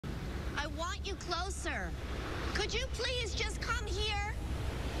want you closer. Could you please just come here?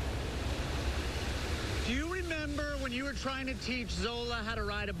 Do you remember when you were trying to teach Zola how to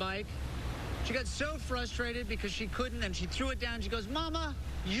ride a bike? She got so frustrated because she couldn't, and she threw it down. She goes, "Mama,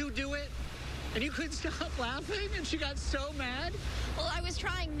 you do it." And you couldn't stop laughing, and she got so mad. Well, I was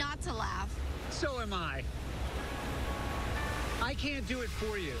trying not to laugh. So am I. I can't do it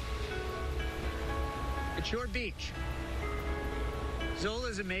for you. It's your beach.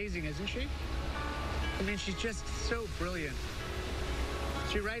 Zola's amazing, isn't she? I mean, she's just so brilliant.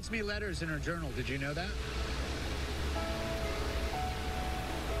 She writes me letters in her journal. Did you know that?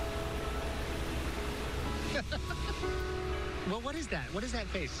 Well, what is that? What is that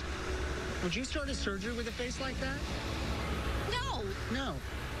face? Would you start a surgery with a face like that? No. No.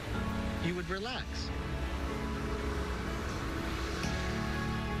 You would relax.